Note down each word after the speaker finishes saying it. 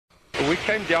we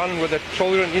came down with the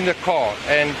children in the car,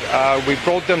 and we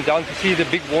brought them down to see the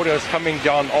big waters coming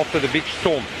down after the big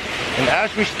storm. And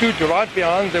as we stood right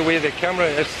behind where the camera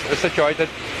is situated,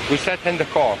 we sat in the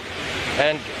car.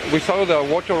 And we saw the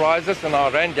water rises, and I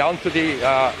ran down to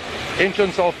the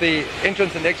entrance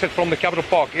and exit from the Capital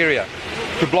Park area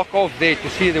to block off there to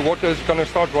see the water is going to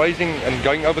start rising and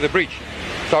going over the bridge.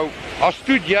 So I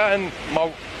stood here, and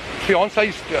my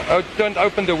fiancé turned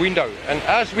open the window, and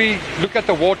as we look at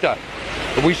the water,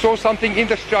 we saw something in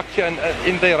the structure and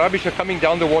in the rubbish coming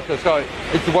down the water. So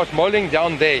it was mulling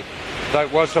down there. There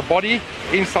was a body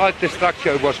inside the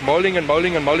structure. It was mulling and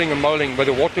mulling and mulling and mulling, but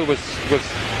the water was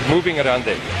moving around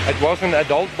there. It was an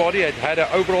adult body. It had an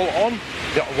overall on.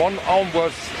 The one arm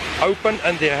was open,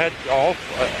 and they had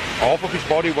half of his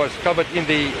body was covered in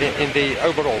the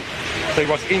overall. So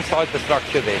he was inside the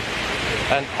structure there.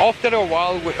 And after a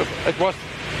while, it was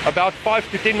about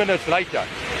 5 to 10 minutes later,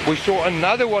 we saw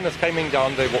another one is coming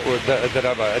down the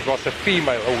river. It was a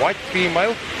female, a white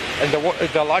female, and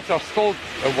the lights are still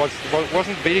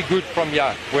wasn't very good from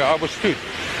here where I was stood,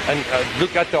 and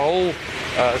look at the whole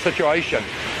situation.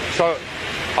 So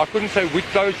I couldn't say which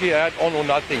clothes she had on or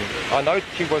nothing. I know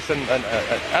she was an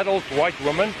adult white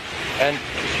woman, and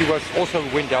she was also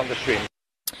went down the stream.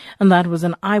 And that was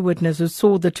an eyewitness who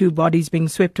saw the two bodies being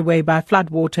swept away by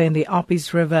floodwater in the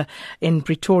Appies River in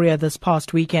Pretoria this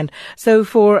past weekend. So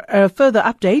for a further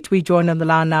update, we joined on the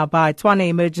line now by Tshwane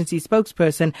Emergency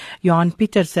Spokesperson, Johan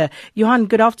Pieterse. Johan,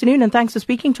 good afternoon, and thanks for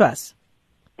speaking to us.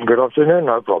 Good afternoon,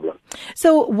 no problem.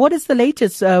 So what is the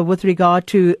latest with regard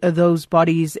to those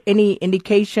bodies? Any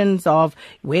indications of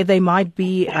where they might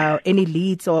be, any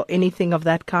leads or anything of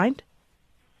that kind?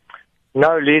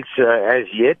 No leads as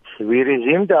yet. We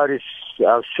resumed our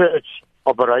search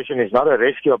operation. It's not a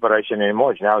rescue operation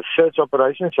anymore. It's now a search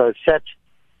operation. So SAfm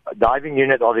diving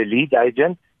unit are the lead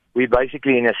agent. We're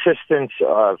basically in assistance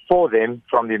for them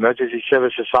from the emergency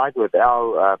services side with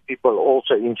our people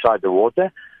also inside the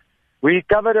water. We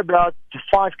covered about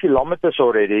 5 kilometers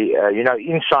already,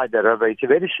 inside the river. It's a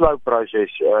very slow process.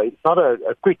 It's not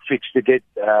a quick fix to get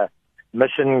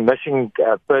missing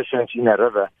persons in a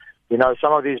river.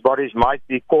 Some of these bodies might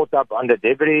be caught up under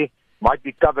debris, might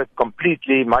be covered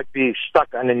completely, might be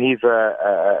stuck underneath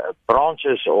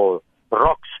branches or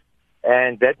rocks,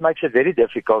 and that makes it very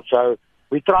difficult. So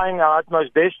we're trying our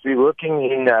utmost best. We're working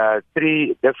in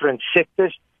 3 different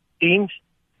sectors, teams,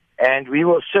 and we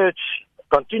will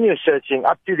continue searching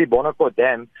up to the Bonnecourt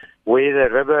Dam, where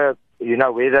the river,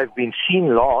 where they've been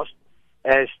seen last,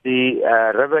 as the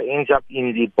river ends up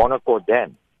in the Bonnecourt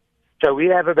Dam. So we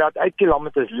have about 8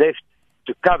 kilometers left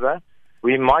to cover.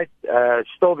 We might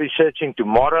still be searching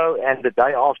tomorrow and the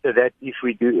day after that if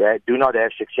we do not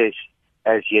have success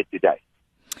as yet today.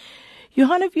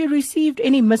 Johan, have you received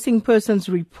any missing persons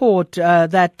report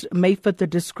that may fit the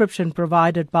description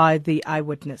provided by the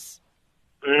eyewitness?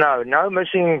 No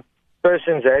missing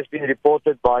persons has been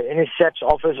reported by any SAfm's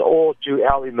office or to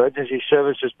our emergency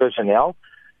services personnel.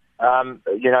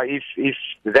 If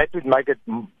that would make it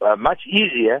much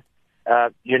easier,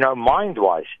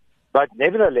 mind-wise. But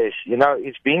nevertheless,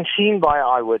 it's been seen by an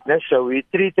eyewitness, so we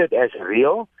treat it as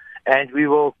real, and we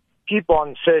will keep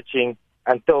on searching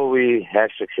until we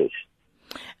have success.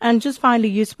 And just finally,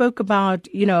 you spoke about,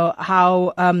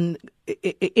 how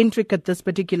intricate this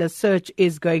particular search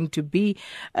is going to be.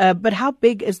 But how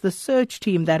big is the search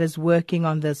team that is working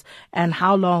on this, and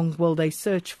how long will they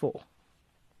search for?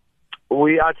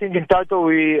 I think in total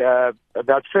we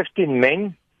about 15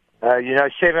 men.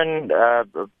 7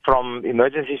 from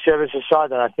emergency services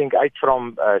side, and I think 8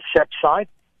 from SAfm side.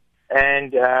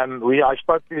 And I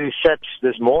spoke to SAfm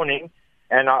this morning,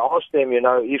 and I asked them,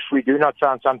 if we do not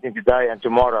find something today and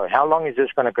tomorrow, how long is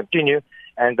this going to continue?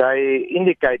 And they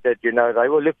indicated, they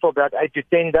will look for about 8 to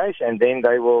 10 days, and then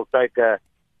they will take a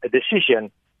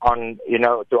decision on,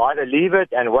 to either leave it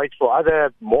and wait for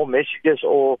more messages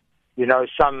or,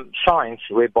 some signs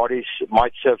where bodies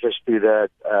might surface to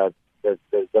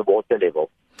the water level.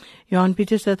 Johan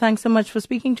Pieterse, thanks so much for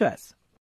speaking to us.